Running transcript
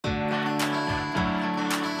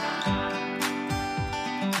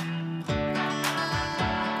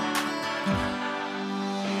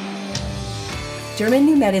German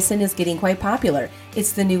New Medicine is getting quite popular.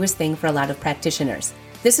 It's the newest thing for a lot of practitioners.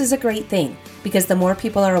 This is a great thing because the more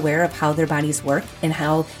people are aware of how their bodies work and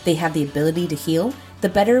how they have the ability to heal, the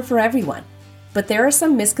better for everyone. But there are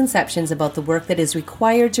some misconceptions about the work that is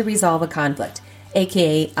required to resolve a conflict,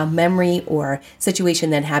 aka a memory or situation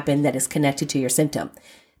that happened that is connected to your symptom.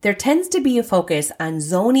 There tends to be a focus on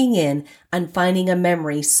zoning in on finding a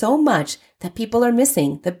memory so much that people are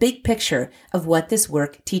missing the big picture of what this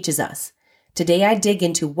work teaches us. Today, I dig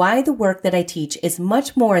into why the work that I teach is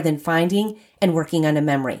much more than finding and working on a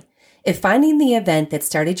memory. If finding the event that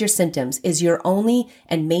started your symptoms is your only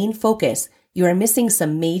and main focus, you are missing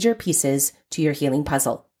some major pieces to your healing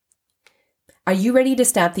puzzle. Are you ready to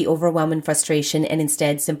stop the overwhelm and frustration and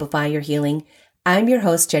instead simplify your healing? I'm your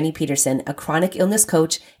host, Jenny Peterson, a chronic illness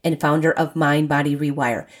coach and founder of Mind Body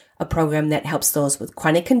Rewire, a program that helps those with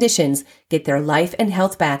chronic conditions get their life and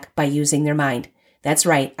health back by using their mind. That's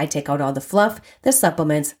right, I take out all the fluff, the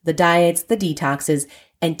supplements, the diets, the detoxes,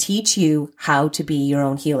 and teach you how to be your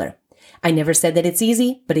own healer. I never said that it's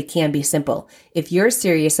easy, but it can be simple. If you're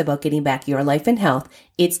serious about getting back your life and health,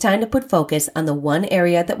 it's time to put focus on the one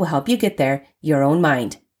area that will help you get there, your own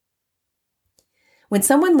mind. When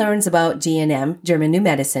someone learns about GNM, German New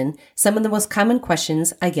Medicine, some of the most common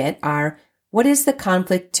questions I get are, what is the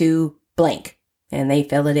conflict to blank? And they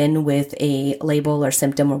fill it in with a label or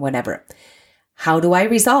symptom or whatever. How do I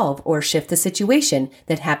resolve or shift the situation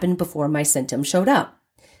that happened before my symptoms showed up?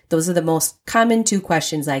 Those are the most common two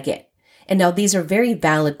questions I get. And now these are very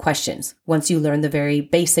valid questions once you learn the very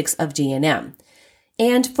basics of GNM.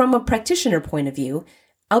 And from a practitioner point of view,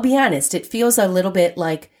 I'll be honest, it feels a little bit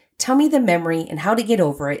like, tell me the memory and how to get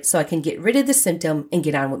over it so I can get rid of the symptom and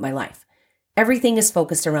get on with my life. Everything is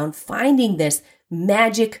focused around finding this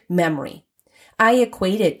magic memory. I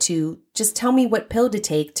equate it to just tell me what pill to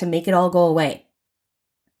take to make it all go away.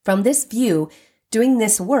 From this view, doing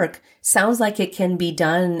this work sounds like it can be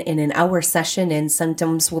done in an hour session and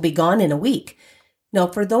symptoms will be gone in a week. Now,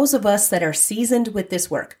 for those of us that are seasoned with this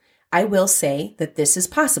work, I will say that this is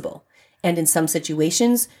possible. And in some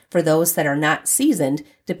situations, for those that are not seasoned,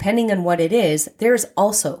 depending on what it is, there's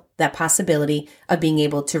also that possibility of being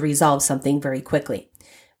able to resolve something very quickly.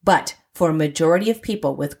 But for a majority of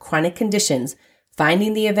people with chronic conditions,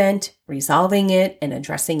 finding the event, resolving it, and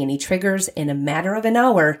addressing any triggers in a matter of an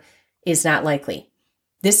hour is not likely.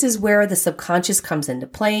 This is where the subconscious comes into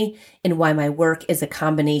play and why my work is a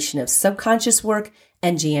combination of subconscious work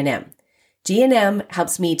and GNM. GNM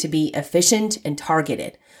helps me to be efficient and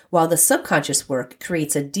targeted, while the subconscious work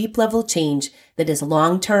creates a deep level change that is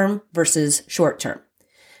long-term versus short-term.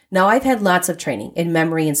 Now, I've had lots of training in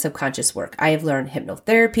memory and subconscious work. I have learned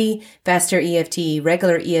hypnotherapy, faster EFT,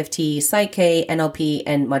 regular EFT, Psych-K, NLP,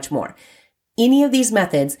 and much more. Any of these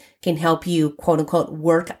methods can help you, quote unquote,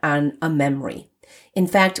 work on a memory. In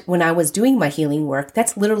fact, when I was doing my healing work,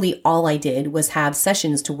 that's literally all I did was have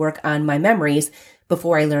sessions to work on my memories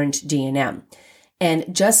before I learned GNM.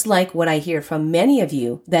 And just like what I hear from many of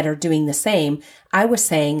you that are doing the same, I was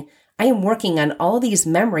saying, I am working on all these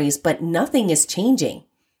memories, but nothing is changing.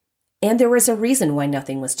 And there was a reason why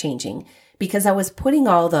nothing was changing, because I was putting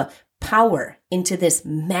all the power into this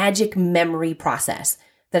magic memory process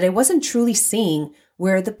that I wasn't truly seeing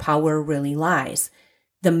where the power really lies.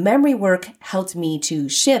 The memory work helped me to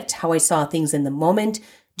shift how I saw things in the moment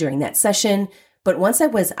during that session. But once I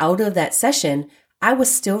was out of that session, I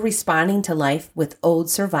was still responding to life with old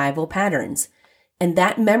survival patterns. And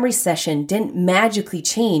that memory session didn't magically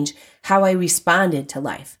change how I responded to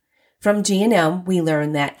life. From GNM, we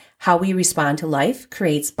learn that how we respond to life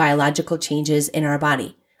creates biological changes in our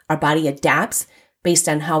body. Our body adapts based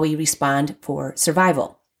on how we respond for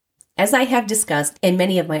survival. As I have discussed in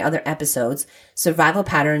many of my other episodes, survival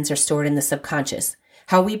patterns are stored in the subconscious.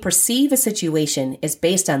 How we perceive a situation is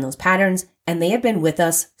based on those patterns, and they have been with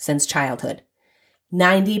us since childhood.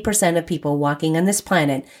 90% of people walking on this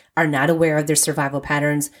planet are not aware of their survival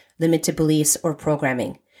patterns, limited beliefs, or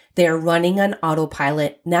programming. They are running on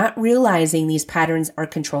autopilot, not realizing these patterns are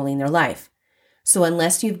controlling their life. So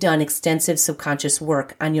unless you've done extensive subconscious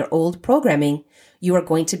work on your old programming, you are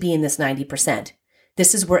going to be in this 90%.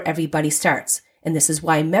 This is where everybody starts, and this is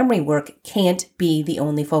why memory work can't be the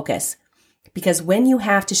only focus. Because when you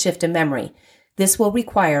have to shift a memory, this will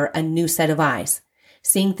require a new set of eyes,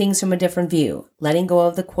 seeing things from a different view, letting go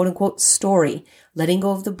of the quote-unquote story, letting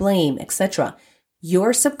go of the blame, etc.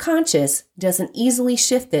 Your subconscious doesn't easily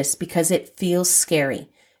shift this because it feels scary.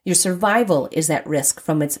 Your survival is at risk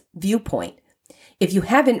from its viewpoint. If you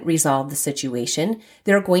haven't resolved the situation,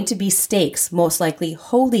 there are going to be stakes most likely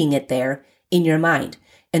holding it there in your mind,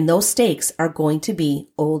 and those stakes are going to be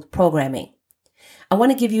old programming. I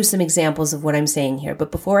want to give you some examples of what I'm saying here.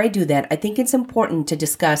 But before I do that, I think it's important to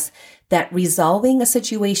discuss that resolving a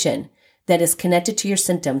situation that is connected to your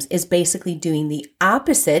symptoms is basically doing the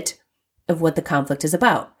opposite of what the conflict is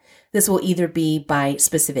about. This will either be by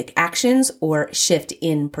specific actions or shift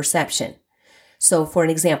in perception. So for an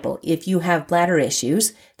example, if you have bladder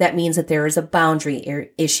issues, that means that there is a boundary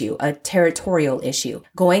issue, a territorial issue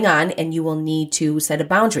going on, and you will need to set a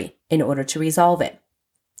boundary in order to resolve it.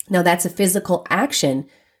 Now that's a physical action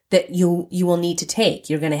that you will need to take.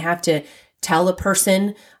 You're going to have to tell a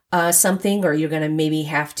person something, or you're going to maybe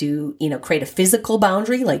have to, create a physical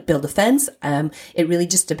boundary, like build a fence. It really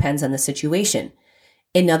just depends on the situation.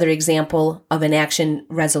 Another example of an action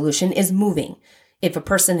resolution is moving. If a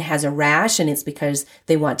person has a rash and it's because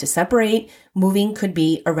they want to separate, moving could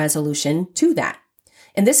be a resolution to that.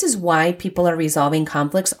 And this is why people are resolving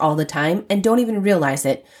conflicts all the time and don't even realize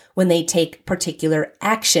it when they take particular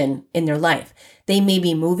action in their life. They may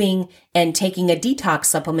be moving and taking a detox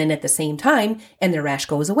supplement at the same time, and their rash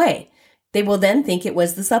goes away. They will then think it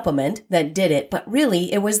was the supplement that did it, but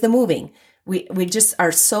really it was the moving. We just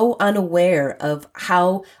are so unaware of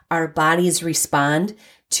how our bodies respond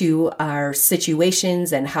to our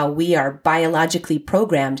situations and how we are biologically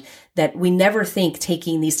programmed that we never think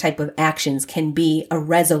taking these type of actions can be a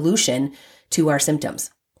resolution to our symptoms.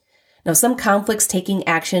 Now, some conflicts taking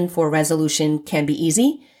action for resolution can be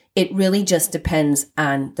easy. It really just depends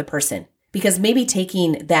on the person, because maybe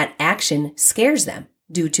taking that action scares them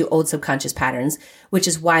due to old subconscious patterns, which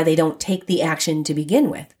is why they don't take the action to begin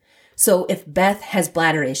with. So if Beth has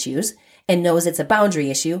bladder issues and knows it's a boundary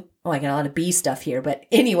issue, I got a lot of B stuff here, but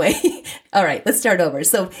anyway, all right, let's start over.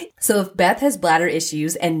 So if Beth has bladder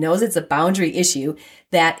issues and knows it's a boundary issue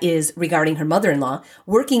that is regarding her mother-in-law,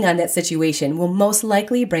 working on that situation will most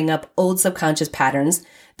likely bring up old subconscious patterns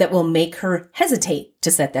that will make her hesitate to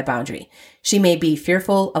set that boundary. She may be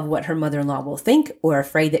fearful of what her mother-in-law will think, or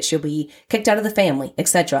afraid that she'll be kicked out of the family,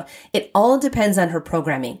 etc. It all depends on her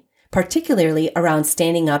programming, particularly around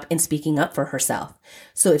standing up and speaking up for herself.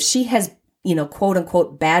 So if she has quote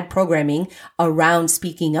unquote bad programming around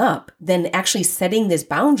speaking up, then actually setting this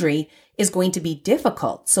boundary is going to be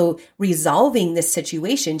difficult. So resolving this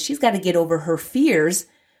situation, she's got to get over her fears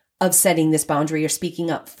of setting this boundary or speaking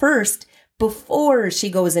up first before she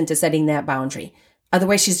goes into setting that boundary.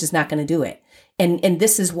 Otherwise, she's just not going to do it. And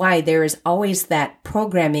this is why there is always that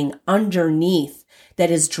programming underneath that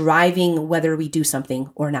is driving whether we do something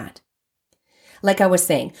or not. Like I was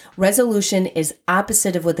saying, resolution is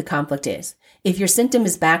opposite of what the conflict is. If your symptom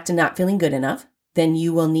is back to not feeling good enough, then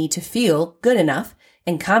you will need to feel good enough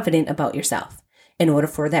and confident about yourself in order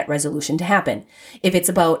for that resolution to happen. If it's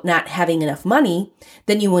about not having enough money,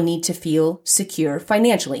 then you will need to feel secure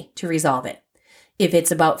financially to resolve it. If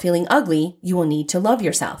it's about feeling ugly, you will need to love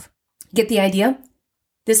yourself. Get the idea?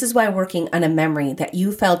 This is why working on a memory that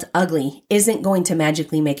you felt ugly isn't going to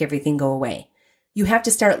magically make everything go away. You have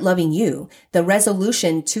to start loving you. The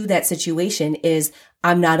resolution to that situation is,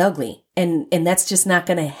 I'm not ugly. And that's just not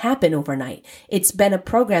going to happen overnight. It's been a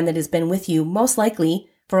program that has been with you most likely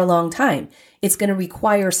for a long time. It's going to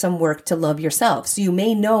require some work to love yourself. So you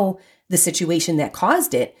may know the situation that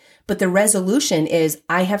caused it, but the resolution is,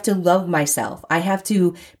 I have to love myself. I have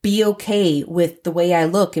to be okay with the way I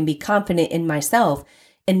look and be confident in myself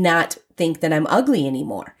and not think that I'm ugly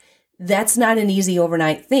anymore. That's not an easy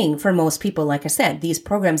overnight thing for most people. Like I said, these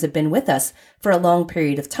programs have been with us for a long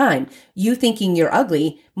period of time. You thinking you're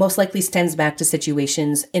ugly most likely stems back to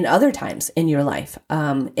situations in other times in your life.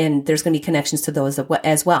 And there's going to be connections to those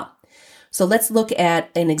as well. So let's look at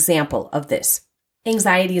an example of this.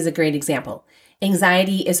 Anxiety is a great example.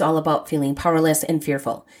 Anxiety is all about feeling powerless and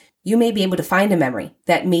fearful. You may be able to find a memory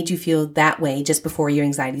that made you feel that way just before your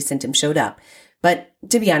anxiety symptoms showed up. But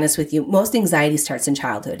to be honest with you, most anxiety starts in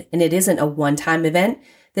childhood, and it isn't a one-time event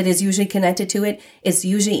that is usually connected to it. It's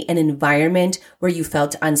usually an environment where you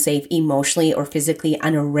felt unsafe emotionally or physically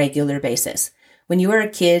on a regular basis. When you are a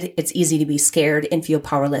kid, it's easy to be scared and feel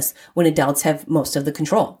powerless when adults have most of the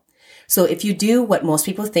control. So if you do what most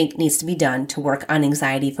people think needs to be done to work on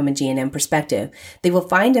anxiety from a G&M perspective, they will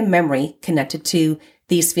find a memory connected to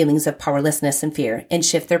these feelings of powerlessness and fear and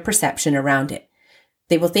shift their perception around it.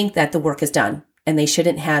 They will think that the work is done and they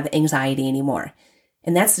shouldn't have anxiety anymore.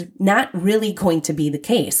 And that's not really going to be the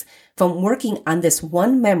case. From working on this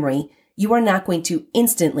one memory, you are not going to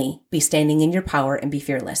instantly be standing in your power and be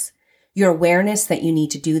fearless. Your awareness that you need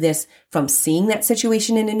to do this from seeing that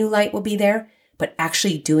situation in a new light will be there, but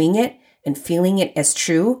actually doing it and feeling it as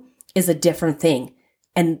true is a different thing.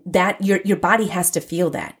 And that your body has to feel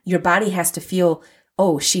that. Your body has to feel,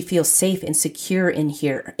 oh, she feels safe and secure in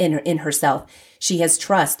here, in herself. She has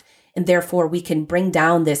trust. and therefore we can bring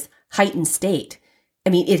down this heightened state. I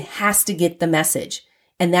mean, it has to get the message.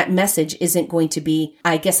 And that message isn't going to be,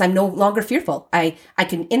 I guess I'm no longer fearful. I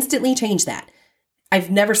can instantly change that.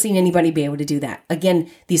 I've never seen anybody be able to do that. Again,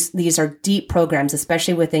 these are deep programs,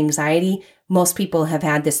 especially with anxiety. Most people have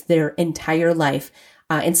had this their entire life,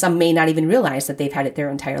 and some may not even realize that they've had it their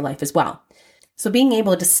entire life as well. So being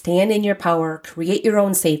able to stand in your power, create your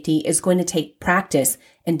own safety is going to take practice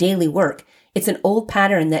and daily work. It's an old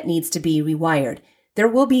pattern that needs to be rewired. There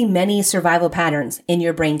will be many survival patterns in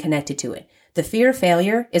your brain connected to it. The fear of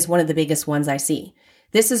failure is one of the biggest ones I see.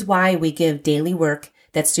 This is why we give daily work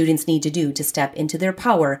that students need to do to step into their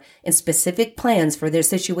power and specific plans for their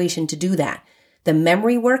situation to do that. The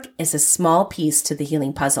memory work is a small piece to the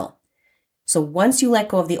healing puzzle. So once you let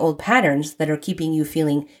go of the old patterns that are keeping you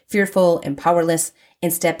feeling fearful and powerless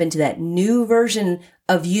and step into that new version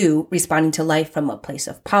of you responding to life from a place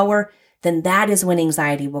of power, then that is when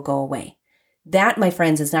anxiety will go away. That, my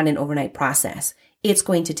friends, is not an overnight process. It's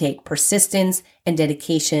going to take persistence and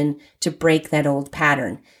dedication to break that old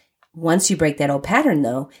pattern. Once you break that old pattern,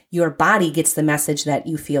 though, your body gets the message that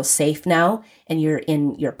you feel safe now and you're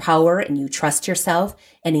in your power and you trust yourself,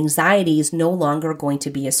 and anxiety is no longer going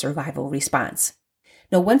to be a survival response.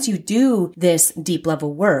 Now, once you do this deep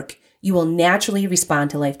level work, you will naturally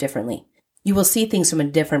respond to life differently. You will see things from a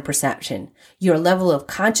different perception. Your level of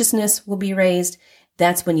consciousness will be raised.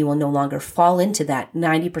 That's when you will no longer fall into that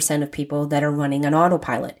 90% of people that are running on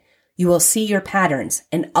autopilot. You will see your patterns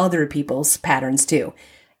and other people's patterns too,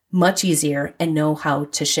 much easier, and know how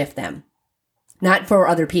to shift them. Not for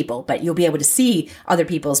other people, but you'll be able to see other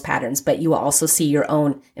people's patterns, but you will also see your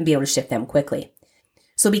own and be able to shift them quickly.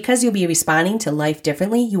 So because you'll be responding to life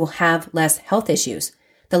differently, you will have less health issues.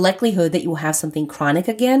 The likelihood that you will have something chronic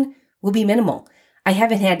again will be minimal. I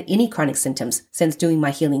haven't had any chronic symptoms since doing my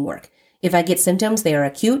healing work. If I get symptoms, they are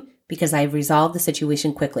acute because I've resolved the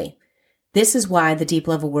situation quickly. This is why the deep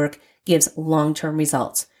level work gives long-term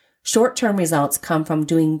results. Short-term results come from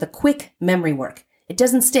doing the quick memory work. It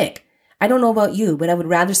doesn't stick. I don't know about you, but I would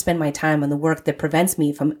rather spend my time on the work that prevents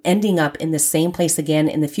me from ending up in the same place again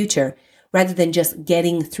in the future, rather than just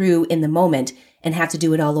getting through in the moment and have to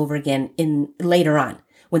do it all over again later on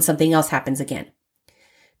when something else happens again.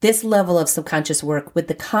 This level of subconscious work with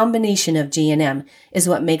the combination of G&M is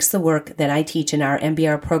what makes the work that I teach in our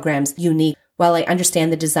MBR programs unique. While I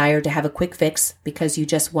understand the desire to have a quick fix because you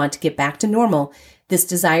just want to get back to normal, this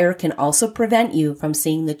desire can also prevent you from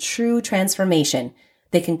seeing the true transformation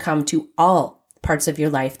that can come to all parts of your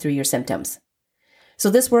life through your symptoms. So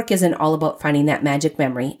this work isn't all about finding that magic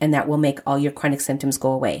memory and that will make all your chronic symptoms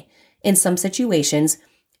go away. In some situations,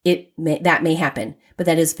 that may happen, but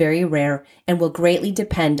that is very rare and will greatly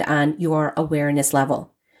depend on your awareness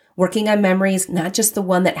level. Working on memories, not just the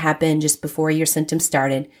one that happened just before your symptoms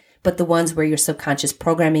started, but the ones where your subconscious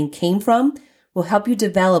programming came from, will help you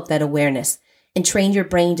develop that awareness and train your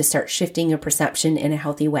brain to start shifting your perception in a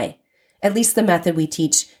healthy way. At least the method we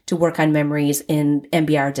teach to work on memories in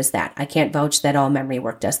MBR does that. I can't vouch that all memory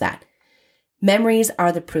work does that. Memories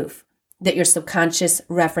are the proof that your subconscious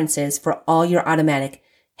references for all your automatic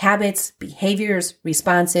habits, behaviors,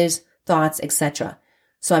 responses, thoughts, etc.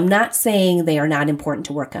 So I'm not saying they are not important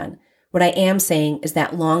to work on. What I am saying is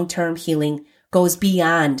that long-term healing goes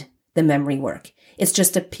beyond the memory work. It's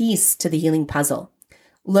just a piece to the healing puzzle.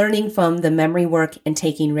 Learning from the memory work and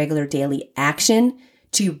taking regular daily action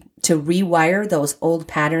to rewire those old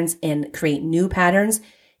patterns and create new patterns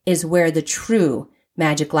is where the true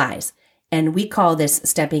magic lies. And we call this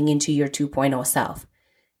stepping into your 2.0 self.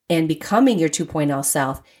 And becoming your 2.0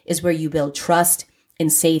 self is where you build trust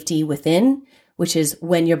and safety within, which is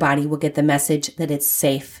when your body will get the message that it's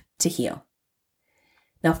safe to heal.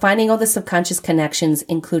 Now, finding all the subconscious connections,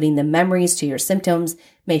 including the memories to your symptoms,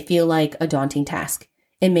 may feel like a daunting task.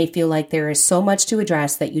 It may feel like there is so much to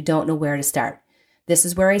address that you don't know where to start. This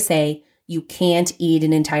is where I say you can't eat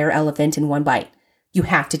an entire elephant in one bite. You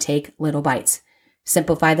have to take little bites.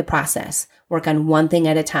 Simplify the process. Work on one thing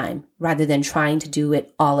at a time rather than trying to do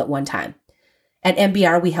it all at one time. At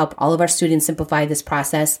MBR, we help all of our students simplify this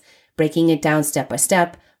process, breaking it down step by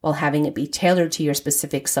step while having it be tailored to your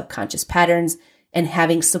specific subconscious patterns and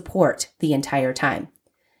having support the entire time.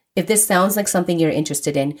 If this sounds like something you're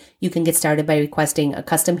interested in, you can get started by requesting a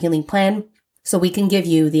custom healing plan so we can give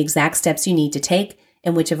you the exact steps you need to take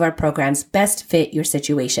and which of our programs best fit your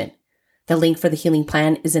situation. The link for the healing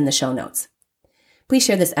plan is in the show notes. Please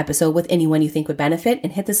share this episode with anyone you think would benefit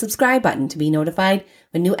and hit the subscribe button to be notified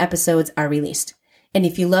when new episodes are released. And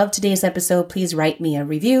if you loved today's episode, please write me a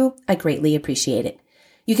review. I greatly appreciate it.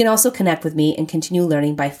 You can also connect with me and continue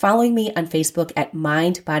learning by following me on Facebook at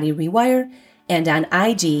Mind Body Rewire and on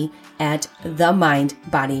IG at The Mind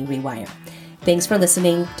Body Rewire. Thanks for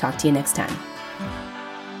listening. Talk to you next time.